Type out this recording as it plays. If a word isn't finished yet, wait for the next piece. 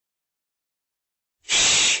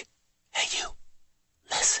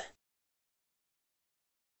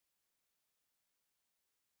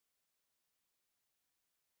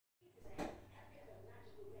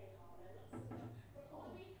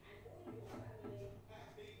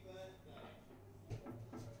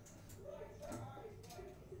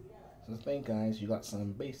the thing, guys, you got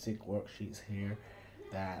some basic worksheets here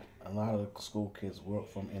that a lot of school kids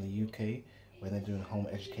work from in the UK when they're doing home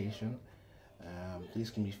education. These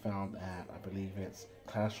can be found at, I believe it's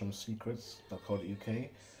classroomsecrets.co.uk.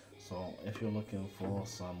 So if you're looking for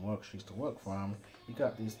some worksheets to work from, you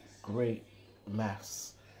got these great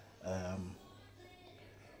maths um,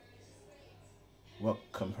 work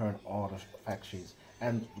comparing all the fact sheets.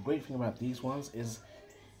 And the great thing about these ones is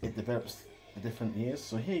it develops the different years.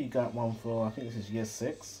 So here you got one for, I think this is year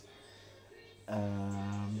six.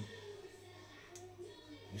 Um,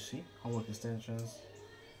 you see homework extensions.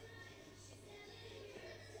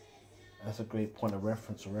 That's a great point of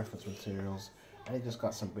reference or reference materials. And they just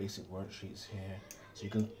got some basic worksheets here. So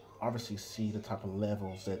you can obviously see the type of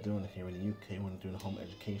levels they're doing here in the UK when they're doing home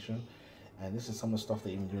education. And this is some of the stuff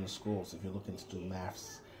they even do in the schools if you're looking to do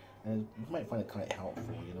maths. And you might find it quite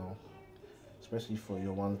helpful, especially for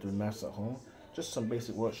your one doing maths at home. Just some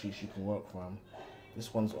basic worksheets you can work from.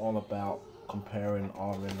 This one's all about comparing,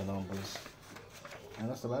 ordering the numbers. And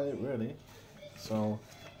that's about it, really. So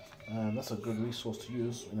that's a good resource to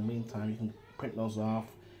use. In the meantime, you can print those off,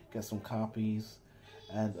 get some copies,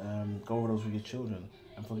 and go over those with your children.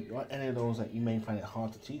 And for any of those that you may find it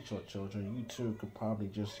hard to teach your children, you too could probably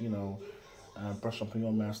just, brush up on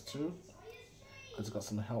your maths too, because it's got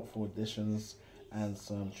some helpful additions and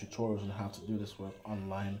some tutorials on how to do this work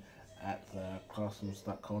online at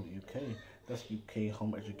classrooms.co.uk. That's UK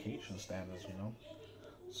home education standards.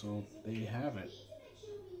 So there you have it.